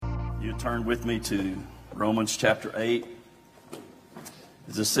You turn with me to Romans chapter 8.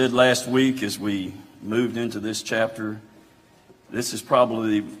 As I said last week, as we moved into this chapter, this is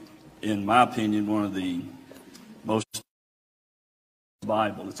probably, in my opinion, one of the most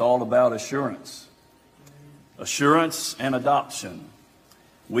Bible. It's all about assurance. Assurance and adoption.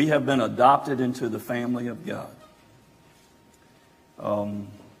 We have been adopted into the family of God.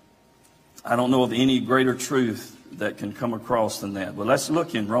 I don't know of any greater truth that can come across than that. But let's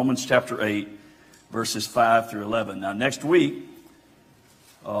look in Romans chapter 8, verses 5 through 11. Now, next week,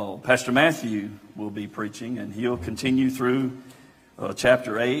 Pastor Matthew will be preaching, and he'll continue through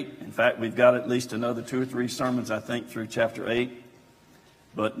chapter 8. In fact, we've got at least another 2 or 3 sermons, I think, through chapter 8.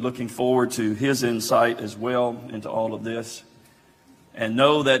 But looking forward to his insight as well into all of this. And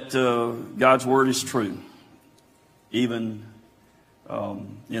know that God's Word is true, even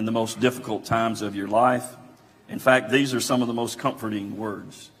in the most difficult times of your life. In fact, these are some of the most comforting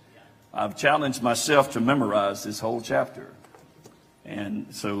words. I've challenged myself to memorize this whole chapter.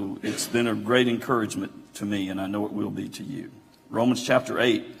 And so it's been a great encouragement to me, and I know it will be to you. Romans chapter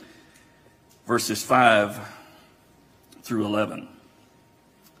 8, verses 5 through 11.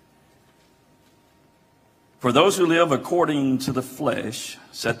 For those who live according to the flesh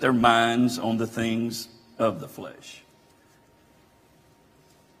set their minds on the things of the flesh.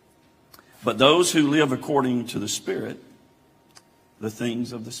 But those who live according to the Spirit, the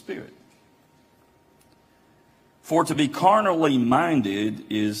things of the Spirit. For to be carnally minded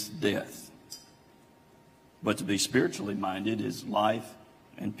is death, but to be spiritually minded is life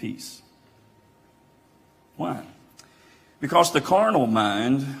and peace. Why? Because the carnal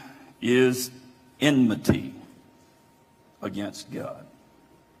mind is enmity against God.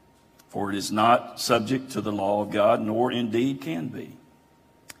 For it is not subject to the law of God, nor indeed can be.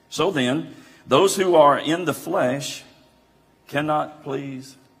 So then, those who are in the flesh cannot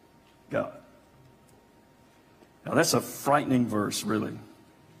please God. Now that's a frightening verse, really.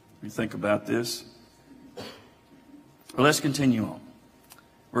 If you think about this. Well, let's continue on.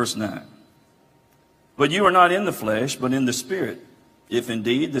 Verse 9. But you are not in the flesh, but in the Spirit, if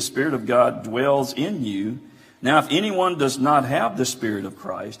indeed the Spirit of God dwells in you. Now, if anyone does not have the Spirit of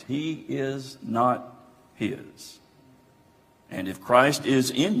Christ, he is not his. And if Christ is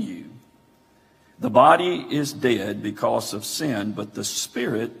in you, the body is dead because of sin, but the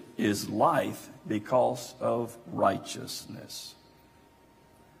Spirit is life because of righteousness.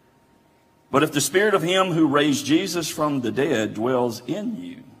 But if the Spirit of him who raised Jesus from the dead dwells in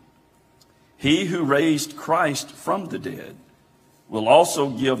you, he who raised Christ from the dead will also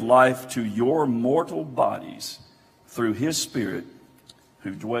give life to your mortal bodies through his Spirit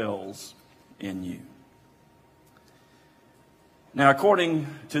who dwells in you. Now, according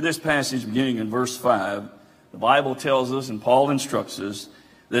to this passage beginning in verse 5, the Bible tells us, and Paul instructs us,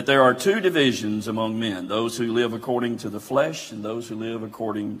 that there are 2 divisions among men, those who live according to the flesh and those who live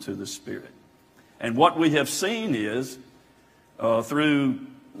according to the Spirit. And what we have seen is, through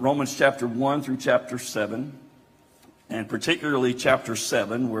Romans chapter 1 through chapter 7, and particularly chapter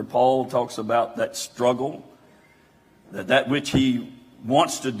 7, where Paul talks about that struggle, that which he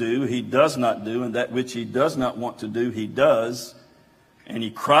wants to do, he does not do, and that which he does not want to do, he does. And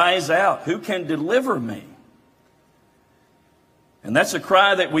he cries out, who can deliver me? And that's a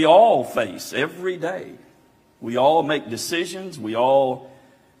cry that we all face every day. We all make decisions. We all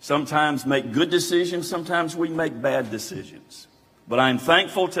sometimes make good decisions. Sometimes we make bad decisions. But I'm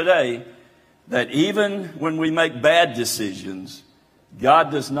thankful today that even when we make bad decisions, God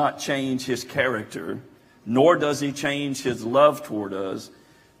does not change his character, nor does he change his love toward us,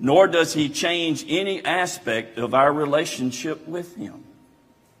 nor does he change any aspect of our relationship with him.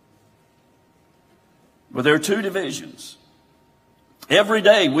 But there are 2 divisions. Every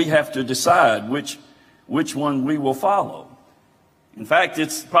day we have to decide which one we will follow. In fact,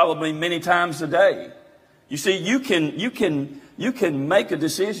 it's probably many times a day. You see, you can make a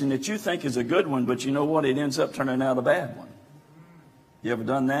decision that you think is a good one, but you know what? It ends up turning out a bad one. You ever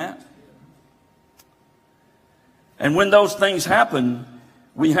done that? And when those things happen,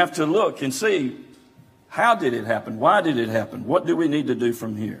 we have to look and see, how did it happen? Why did it happen? What do we need to do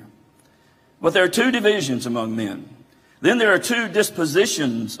from here? But there are 2 divisions among men. Then there are 2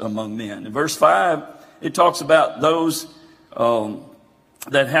 dispositions among men. In verse 5, it talks about those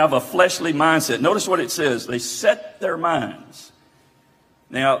that have a fleshly mindset. Notice what it says. They set their minds.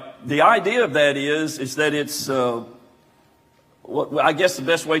 Now, the idea of that is that it's, I guess the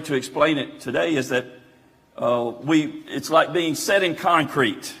best way to explain it today is that it's like being set in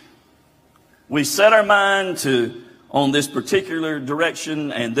concrete. We set our mind on this particular direction,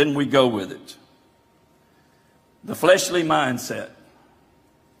 and then we go with it. The fleshly mindset.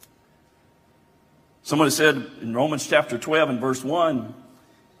 Somebody said in Romans chapter 12 and verse 1,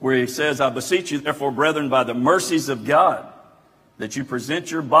 where he says, I beseech you, therefore, brethren, by the mercies of God, that you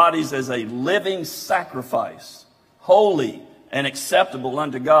present your bodies as a living sacrifice, holy and acceptable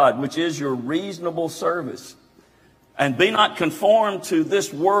unto God, which is your reasonable service. And be not conformed to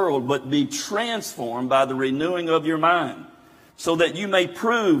this world, but be transformed by the renewing of your mind, so that you may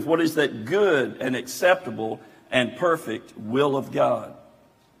prove what is that good and acceptable and perfect will of God.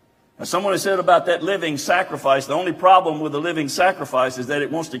 Now, someone has said about that living sacrifice, the only problem with the living sacrifice is that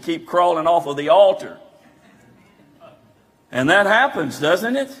it wants to keep crawling off of the altar. And that happens,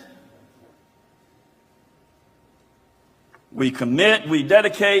 doesn't it? We commit, we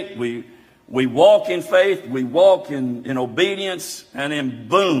dedicate, we walk in faith, we walk in obedience, and then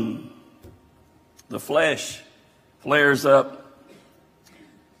boom, the flesh flares up.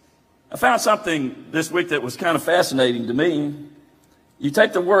 I found something this week that was kind of fascinating to me. You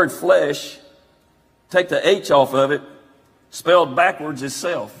take the word flesh, take the H off of it, spelled backwards is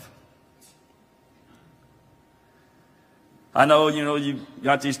self. I know, you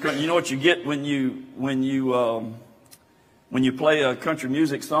got these, you know what you get when you play a country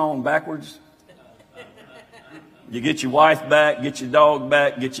music song backwards? You get your wife back, get your dog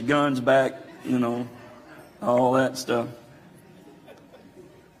back, get your guns back, all that stuff.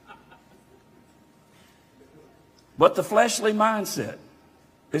 But the fleshly mindset,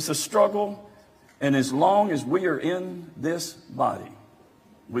 it's a struggle, and as long as we are in this body,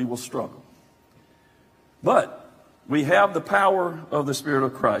 we will struggle. But we have the power of the Spirit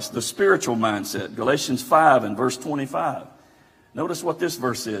of Christ, the spiritual mindset. Galatians 5 and verse 25. Notice what this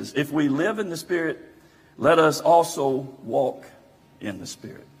verse is. If we live in the Spirit, let us also walk in the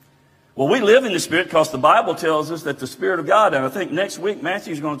Spirit. Well, we live in the Spirit because the Bible tells us that the Spirit of God, and I think next week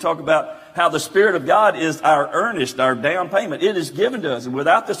Matthew's going to talk about how the Spirit of God is our earnest, our down payment. It is given to us. And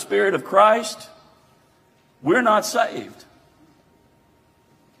without the Spirit of Christ, we're not saved.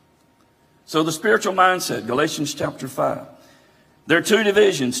 So the spiritual mindset, Galatians chapter 5. There are two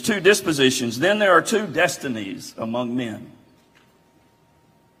divisions, two dispositions. Then there are two destinies among men.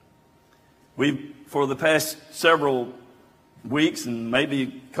 For the past several weeks and maybe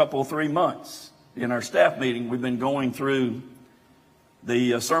a couple, 3 months in our staff meeting, we've been going through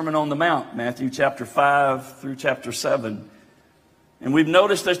the Sermon on the Mount, Matthew chapter 5 through chapter 7. And we've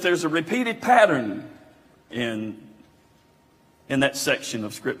noticed that there's a repeated pattern in that section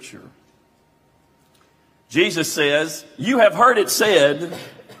of Scripture. Jesus says, you have heard it said,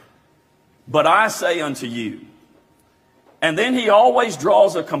 but I say unto you. And then he always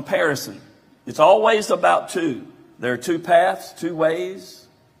draws a comparison. It's always about two. There are two paths, two ways.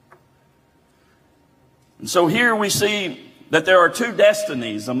 And so here we see that there are two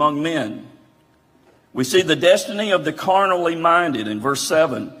destinies among men. We see the destiny of the carnally minded in verse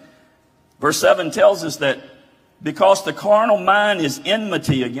 7. Verse 7 tells us that because the carnal mind is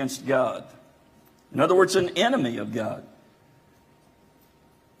enmity against God. In other words, an enemy of God.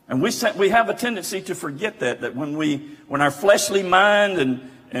 And we have a tendency to forget that when our fleshly mind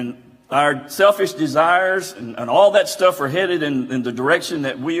and our selfish desires and all that stuff are headed in the direction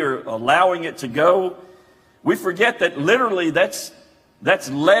that we are allowing it to go, we forget that literally that's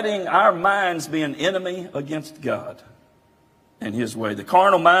letting our minds be an enemy against God and His way. The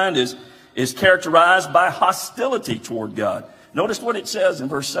carnal mind is characterized by hostility toward God. Notice what it says in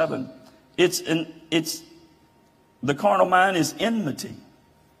verse 7. The carnal mind is enmity,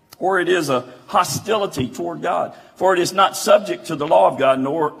 or it is a hostility toward God. For it is not subject to the law of God,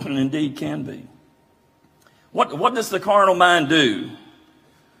 nor indeed can be. What does the carnal mind do?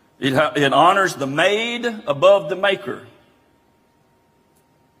 It honors the made above the maker.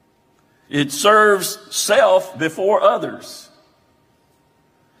 It serves self before others.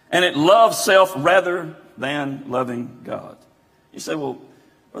 And it loves self rather than loving God. You say, well,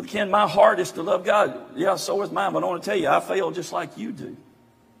 Brother Ken, my heart is to love God. Yeah, so is mine. But I want to tell you, I fail just like you do.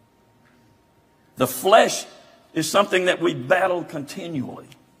 The flesh is something that we battle continually.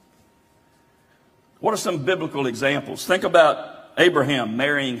 What are some biblical examples? Think about Abraham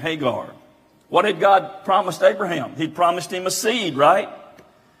marrying Hagar. What had God promised Abraham? He promised him a seed, right?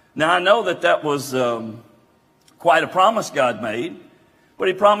 Now, I know that was quite a promise God made, but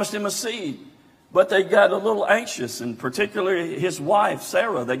he promised him a seed. But they got a little anxious, and particularly his wife,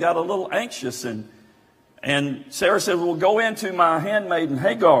 Sarah, they got a little anxious. And Sarah said, well, go into my handmaiden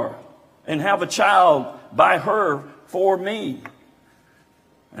Hagar and have a child by her for me.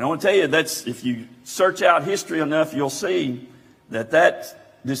 And I want to tell you, if you search out history enough, you'll see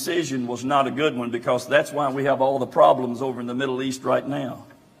that decision was not a good one, because that's why we have all the problems over in the Middle East right now.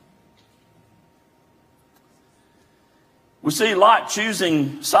 We see Lot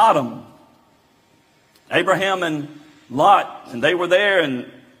choosing Sodom. Abraham and Lot, and they were there,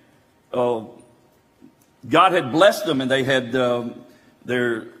 and God had blessed them, and they had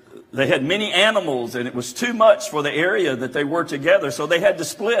many animals, and it was too much for the area that they were together, so they had to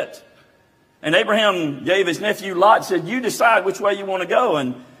split. And Abraham gave his nephew Lot, said, you decide which way you want to go.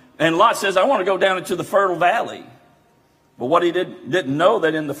 And Lot says, I want to go down into the fertile valley. But what he didn't know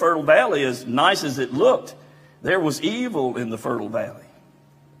that in the fertile valley, as nice as it looked, there was evil in the fertile valley.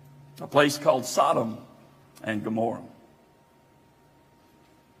 A place called Sodom and Gomorrah.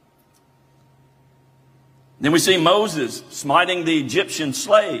 Then we see Moses smiting the Egyptian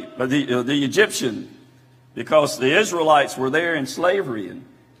slave, the Egyptian, because the Israelites were there in slavery. And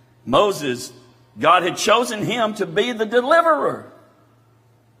Moses, God had chosen him to be the deliverer.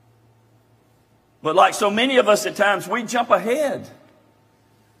 But like so many of us at times, we jump ahead.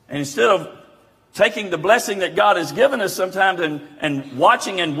 And instead of taking the blessing that God has given us sometimes and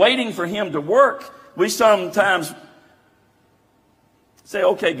watching and waiting for him to work, we sometimes say,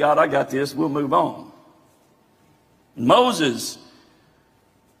 okay, God, I got this. We'll move on. Moses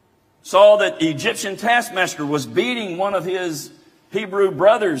saw that the Egyptian taskmaster was beating one of his Hebrew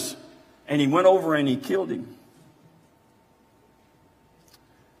brothers, and he went over and he killed him.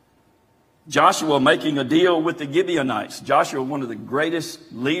 Joshua making a deal with the Gibeonites. Joshua, one of the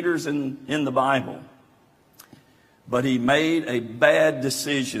greatest leaders in the Bible. But he made a bad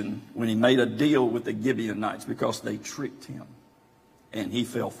decision when he made a deal with the Gibeonites because they tricked him, and he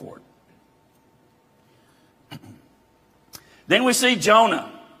fell for it. Then we see Jonah.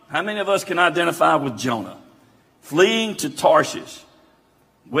 How many of us can identify with Jonah? Fleeing to Tarshish.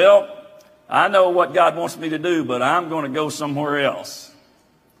 Well, I know what God wants me to do, but I'm going to go somewhere else.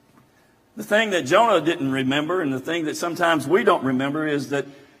 The thing that Jonah didn't remember, and the thing that sometimes we don't remember, is that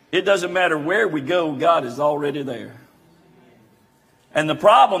it doesn't matter where we go, God is already there. And the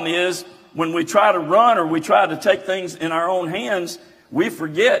problem is, when we try to run or we try to take things in our own hands, we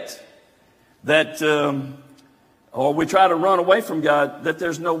forget that... or we try to run away from God, that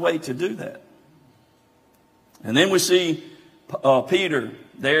there's no way to do that. And then we see Peter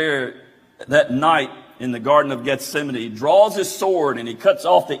there that night in the Garden of Gethsemane. He draws his sword and he cuts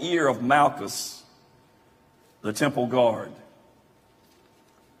off the ear of Malchus, the temple guard.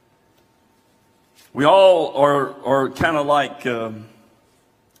 We all are kind of like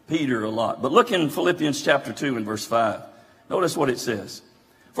Peter a lot. But look in Philippians chapter 2 and verse 5. Notice what it says.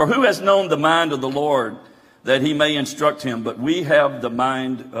 For who has known the mind of the Lord, that he may instruct him, but we have the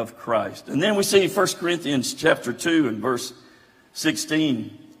mind of Christ. And then we see 1 Corinthians chapter 2 and verse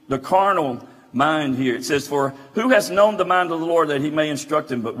 16, the carnal mind here. It says, for who has known the mind of the Lord that he may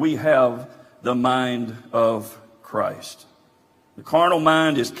instruct him, but we have the mind of Christ. The carnal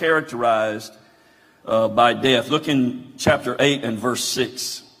mind is characterized by death. Look in chapter 8 and verse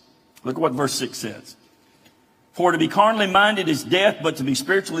 6. Look what verse 6 says. For to be carnally minded is death, but to be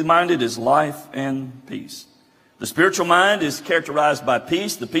spiritually minded is life and peace. The spiritual mind is characterized by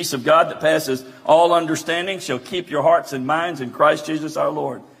peace. The peace of God that passes all understanding shall keep your hearts and minds in Christ Jesus our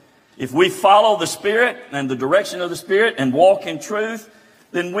Lord. If we follow the Spirit and the direction of the Spirit and walk in truth,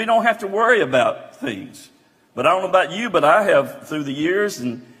 then we don't have to worry about things. But I don't know about you, but I have through the years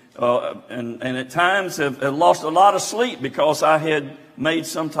and at times have lost a lot of sleep because I had made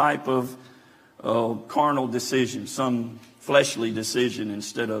some type of carnal decision, some fleshly decision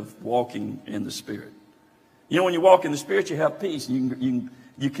instead of walking in the Spirit. You know, when you walk in the Spirit, you have peace.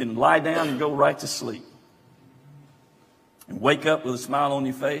 You can lie down and go right to sleep. And wake up with a smile on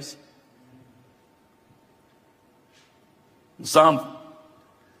your face. Psalm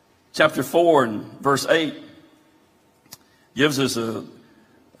chapter 4 and verse 8 gives us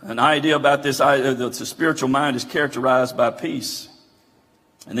an idea about this idea that the spiritual mind is characterized by peace.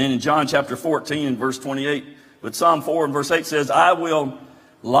 And then in John chapter 14 and verse 28, but Psalm 4 and verse 8 says, I will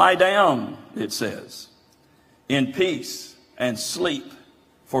lie down, it says, in peace and sleep.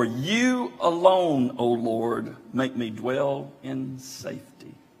 For you alone, O Lord, make me dwell in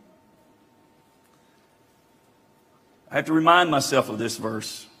safety. I have to remind myself of this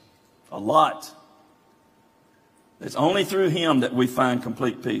verse a lot. It's only through him that we find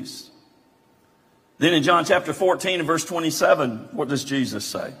complete peace. Then in John chapter 14 and verse 27, what does Jesus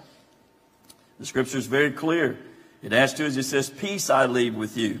say? The scripture is very clear. It adds to it, it says, peace I leave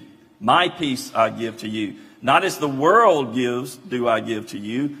with you. My peace I give to you. Not as the world gives, do I give to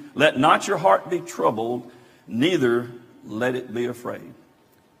you. Let not your heart be troubled, neither let it be afraid.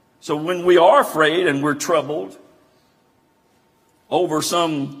 So when we are afraid and we're troubled over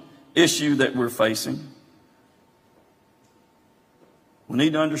some issue that we're facing, we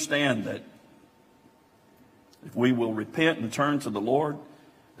need to understand that if we will repent and turn to the Lord,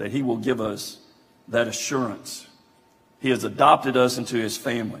 that he will give us that assurance. He has adopted us into his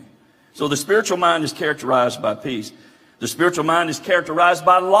family. So the spiritual mind is characterized by peace. The spiritual mind is characterized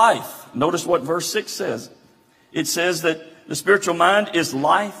by life. Notice what verse 6 says. It says that the spiritual mind is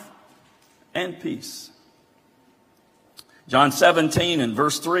life and peace. John 17 and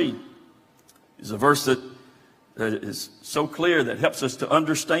verse 3 is a verse that is so clear that helps us to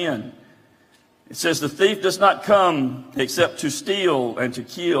understand. It says, the thief does not come except to steal and to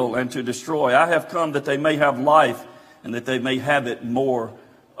kill and to destroy. I have come that they may have life and that they may have it more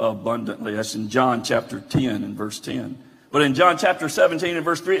abundantly. That's in John chapter 10 and verse 10. But in John chapter 17 and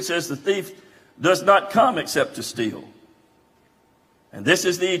verse 3, it says, the thief does not come except to steal. And this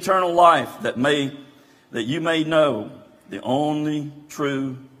is the eternal life that you may know the only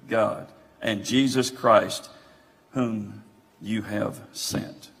true God and Jesus Christ, whom you have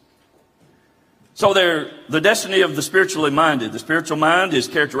sent. So the destiny of the spiritually minded. The spiritual mind is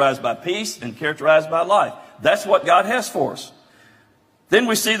characterized by peace and characterized by life. That's what God has for us. Then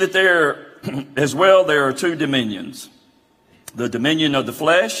we see that there are two dominions. The dominion of the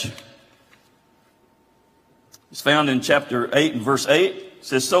flesh is found in chapter 8 and verse 8. It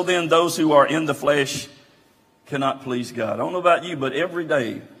says, so then those who are in the flesh cannot please God. I don't know about you, but every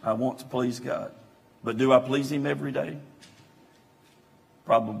day I want to please God. But do I please him every day?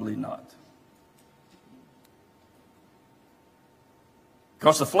 Probably not.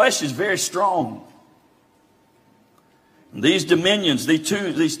 Because the flesh is very strong. And these dominions,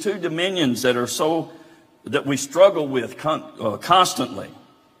 these two dominions that we struggle with constantly.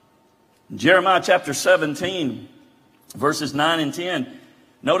 In Jeremiah chapter 17, verses 9 and 10,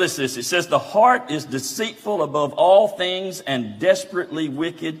 notice this. It says, the heart is deceitful above all things and desperately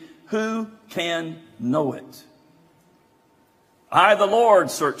wicked. Who can know it? I, the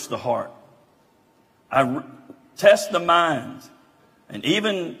Lord, search the heart. I test the mind. And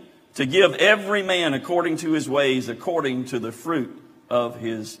even to give every man according to his ways, according to the fruit of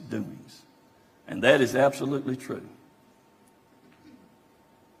his doings. And that is absolutely true.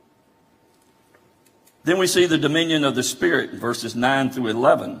 Then we see the dominion of the Spirit, verses 9 through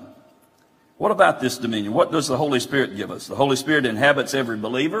 11. What about this dominion? What does the Holy Spirit give us? The Holy Spirit inhabits every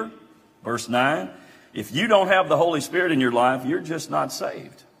believer. Verse 9. If you don't have the Holy Spirit in your life, you're just not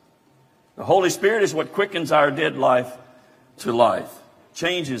saved. The Holy Spirit is what quickens our dead life to life.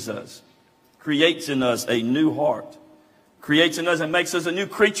 Changes us. Creates in us a new heart. Creates in us and makes us a new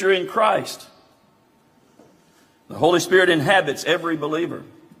creature in Christ. The Holy Spirit inhabits every believer.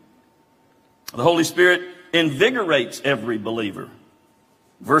 The Holy Spirit invigorates every believer.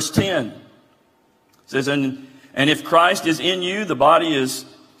 Verse 10 says, and if Christ is in you, the body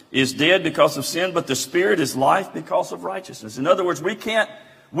is dead because of sin, but the Spirit is life because of righteousness. In other words, we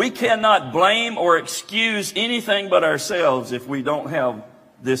cannot blame or excuse anything but ourselves if we don't have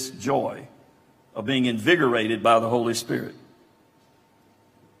this joy of being invigorated by the Holy Spirit.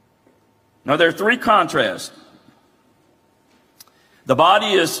 Now, there are three contrasts. The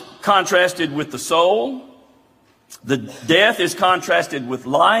body is contrasted with the soul. The death is contrasted with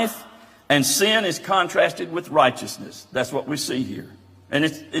life. And sin is contrasted with righteousness. That's what we see here. And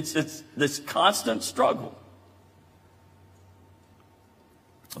it's this constant struggle.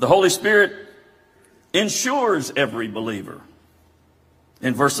 The Holy Spirit ensures every believer.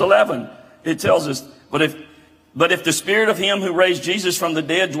 In verse 11, it tells us, but if the Spirit of him who raised Jesus from the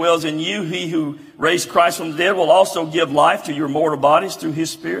dead dwells in you, he who raised Christ from the dead will also give life to your mortal bodies through his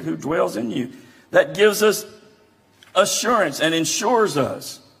Spirit who dwells in you. That gives us assurance and ensures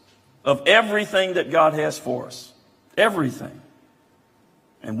us of everything that God has for us. Everything.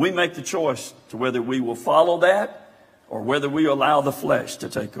 And we make the choice to whether we will follow that or whether we allow the flesh to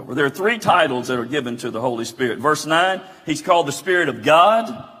take over. There are three titles that are given to the Holy Spirit. Verse 9, he's called the Spirit of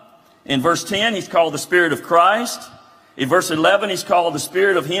God. In verse 10, he's called the Spirit of Christ. In verse 11, he's called the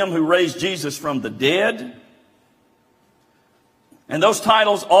Spirit of him who raised Jesus from the dead. And those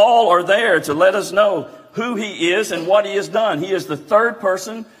titles all are there to let us know who he is and what he has done. He is the third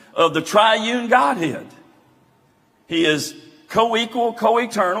person of the triune Godhead. He is co-equal,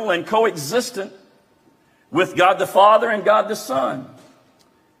 co-eternal, and co-existent with God the Father and God the Son.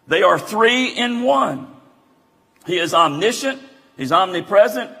 They are three in one. He is omniscient, he's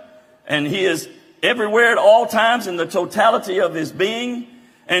omnipresent, and he is everywhere at all times in the totality of his being,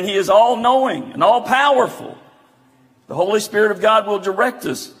 and he is all-knowing and all-powerful. The Holy Spirit of God will direct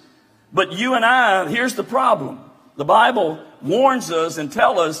us. But you and I, here's the problem. The Bible warns us and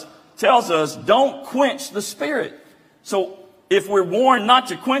tells us, don't quench the Spirit. So if we're warned not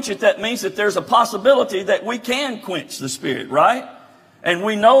to quench it, that means that there's a possibility that we can quench the Spirit, right? And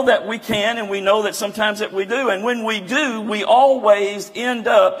we know that we can, and we know that sometimes that we do. And when we do, we always end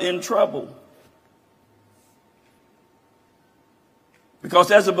up in trouble.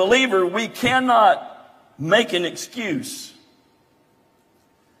 Because as a believer, we cannot make an excuse.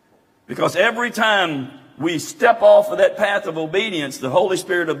 Because every time we step off of that path of obedience, the Holy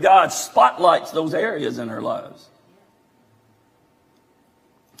Spirit of God spotlights those areas in our lives.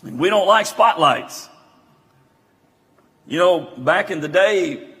 And we don't like spotlights. You know, back in the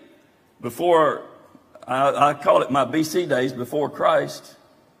day, before, I call it my BC days, before Christ,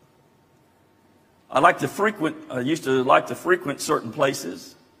 I used to like to frequent certain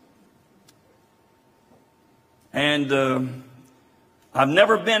places. And I've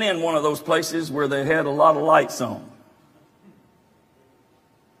never been in one of those places where they had a lot of lights on.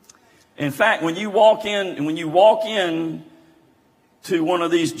 In fact, when you walk in to one of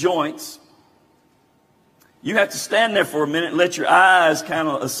these joints, you have to stand there for a minute and let your eyes kind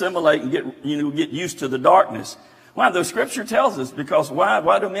of assimilate and get used to the darkness. Why? The scripture tells us, because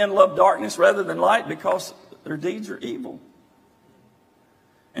why do men love darkness rather than light? Because their deeds are evil.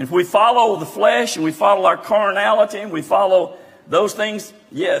 And if we follow the flesh and we follow our carnality and we follow those things,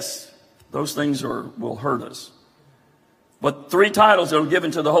 yes, those things will hurt us. But 3 titles that are given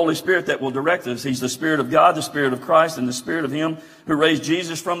to the Holy Spirit that will direct us. He's the Spirit of God, the Spirit of Christ, and the Spirit of Him who raised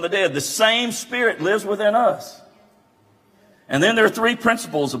Jesus from the dead. The same Spirit lives within us. And then there are 3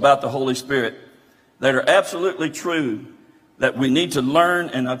 principles about the Holy Spirit that are absolutely true that we need to learn,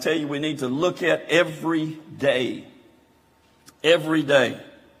 and I'll tell you, we need to look at every day. Every day.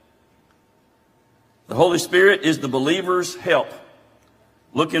 The Holy Spirit is the believer's help.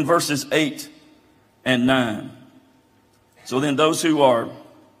 Look in verses 8 and 9. So then those who are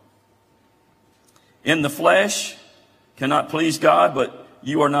in the flesh cannot please God, but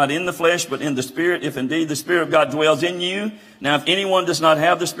you are not in the flesh, but in the Spirit, if indeed the Spirit of God dwells in you. Now, if anyone does not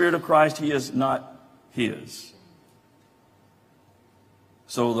have the Spirit of Christ, he is not his.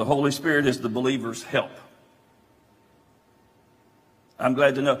 So the Holy Spirit is the believer's help. I'm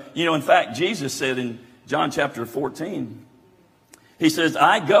glad to know. You know, in fact, Jesus said in John chapter 14, He says,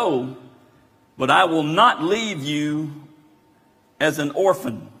 I go, but I will not leave you as an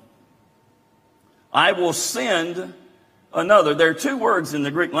orphan. I will send another. There are 2 words in the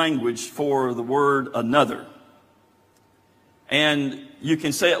Greek language for the word another. And you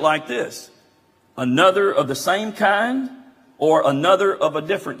can say it like this: another of the same kind, or another of a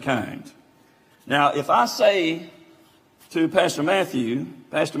different kind. Now, if I say to Pastor Matthew,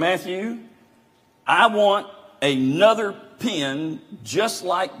 I want another pen just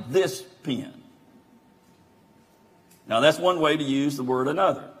like this pen. Now, that's one way to use the word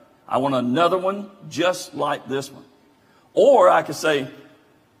another. I want another one just like this one. Or I could say,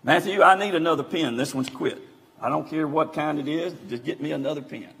 Matthew, I need another pen. This one's quit. I don't care what kind it is. Just get me another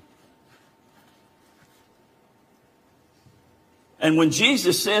pen. And when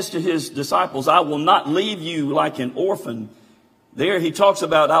Jesus says to his disciples, I will not leave you like an orphan, there he talks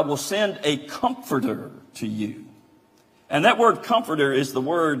about, I will send a comforter to you. And that word comforter is the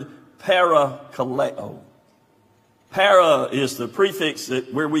word parakaleo. Para is the prefix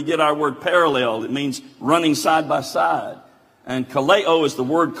where we get our word parallel. It means running side by side. And kaleo is the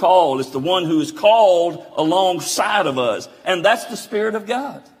word called. It's the one who is called alongside of us. And that's the Spirit of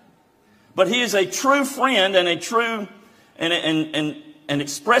God. But he is a true friend and a true, and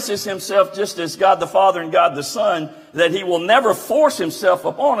expresses himself just as God the Father and God the Son, that he will never force himself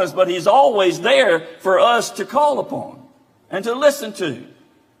upon us, but he's always there for us to call upon and to listen to.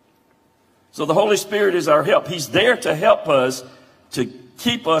 So the Holy Spirit is our help. He's there to help us, to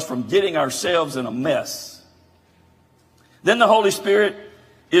keep us from getting ourselves in a mess. Then the Holy Spirit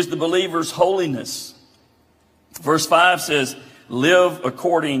is the believer's holiness. Verse 5 says, live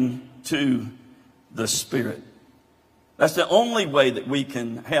according to the Spirit. That's the only way that we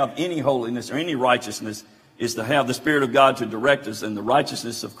can have any holiness or any righteousness, is to have the Spirit of God to direct us and the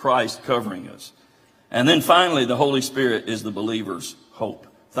righteousness of Christ covering us. And then finally, the Holy Spirit is the believer's hope.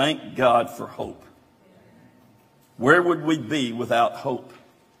 Thank God for hope. Where would we be without hope?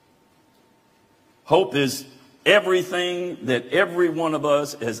 Hope is everything that every one of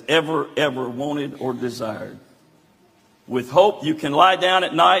us has ever wanted or desired. With hope, you can lie down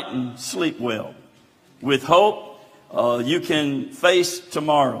at night and sleep well. With hope, you can face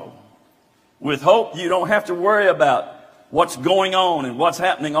tomorrow. With hope, you don't have to worry about what's going on and what's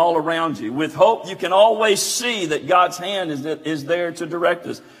happening all around you. With hope, you can always see that God's hand is there to direct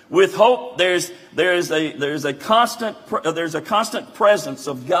us. With hope, there's a constant presence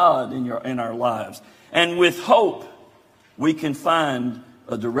of God in our lives. And with hope, we can find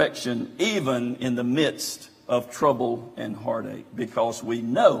a direction even in the midst of trouble and heartache, because we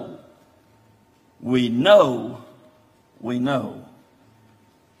know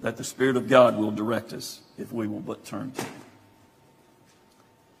that the Spirit of God will direct us if we will but turn to Him.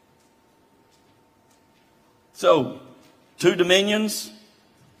 So, 2 dominions,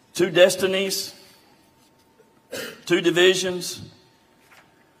 2 destinies, 2 divisions.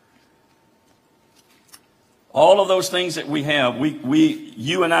 All of those things that we have,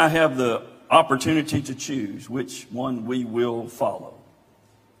 you and I have the opportunity to choose which one we will follow.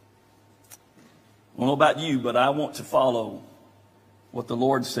 I don't know about you, but I want to follow what the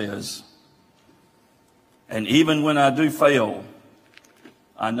Lord says. And even when I do fail,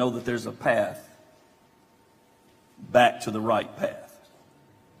 I know that there's a path back to the right path.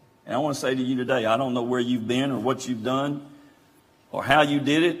 And I want to say to you today, I don't know where you've been or what you've done or how you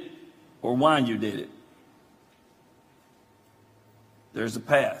did it or why you did it. There's a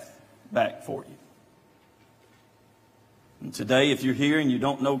path back for you. And today, if you're here and you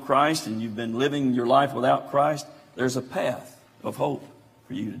don't know Christ and you've been living your life without Christ, there's a path of hope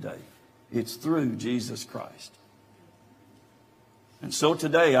for you today. It's through Jesus Christ. And so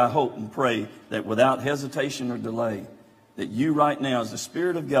today, I hope and pray that without hesitation or delay, that you right now, as the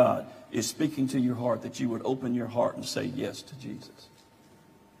Spirit of God is speaking to your heart, that you would open your heart and say yes to Jesus.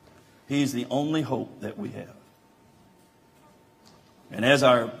 He is the only hope that we have. And as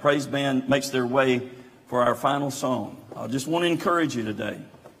our praise band makes their way for our final song, I just want to encourage you today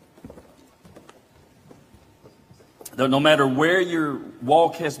that no matter where your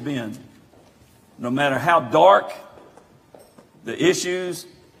walk has been, no matter how dark the issues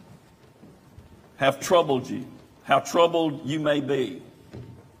have troubled you, how troubled you may be,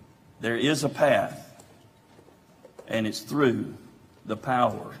 there is a path, and it's through the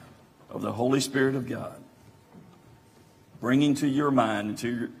power of the Holy Spirit of God, bringing to your mind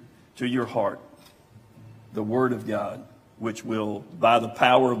and to your heart the Word of God, which will, by the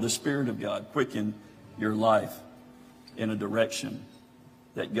power of the Spirit of God, quicken your life in a direction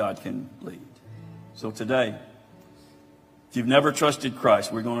that God can lead. So today, if you've never trusted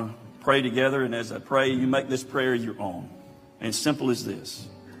Christ, we're going to pray together. And as I pray, you make this prayer your own. And it's simple as this.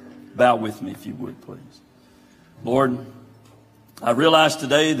 Bow with me if you would, please. Lord, I realize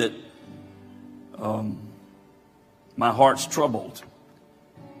today that my heart's troubled.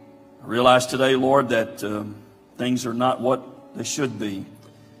 I realize today, Lord, that things are not what they should be.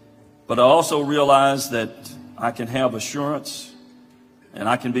 But I also realize that I can have assurance and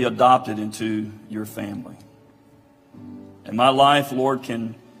I can be adopted into your family. And my life, Lord,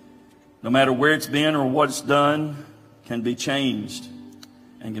 can, no matter where it's been or what it's done, can be changed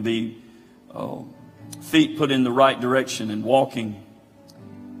and can be feet put in the right direction and walking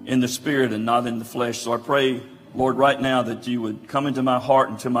in the Spirit and not in the flesh. So I pray, Lord, right now that you would come into my heart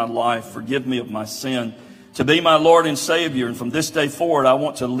and to my life, forgive me of my sin, to be my Lord and Savior. And from this day forward, I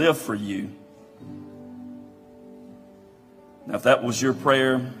want to live for you. Now, if that was your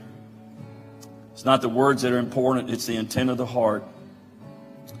prayer, it's not the words that are important, it's the intent of the heart.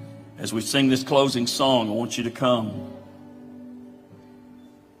 As we sing this closing song, I want you to come.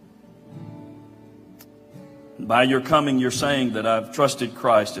 And by your coming, you're saying that I've trusted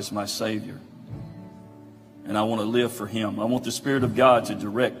Christ as my Savior. And I want to live for Him. I want the Spirit of God to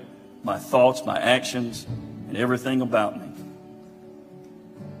direct my thoughts, my actions, and everything about me.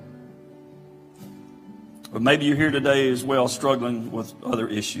 But maybe you're here today as well struggling with other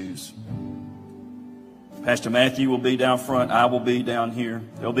issues. Pastor Matthew will be down front. I will be down here.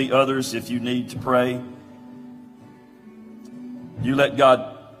 There'll be others if you need to pray. You let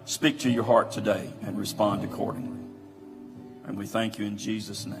God speak to your heart today and respond accordingly. And we thank you in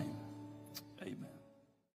Jesus' name.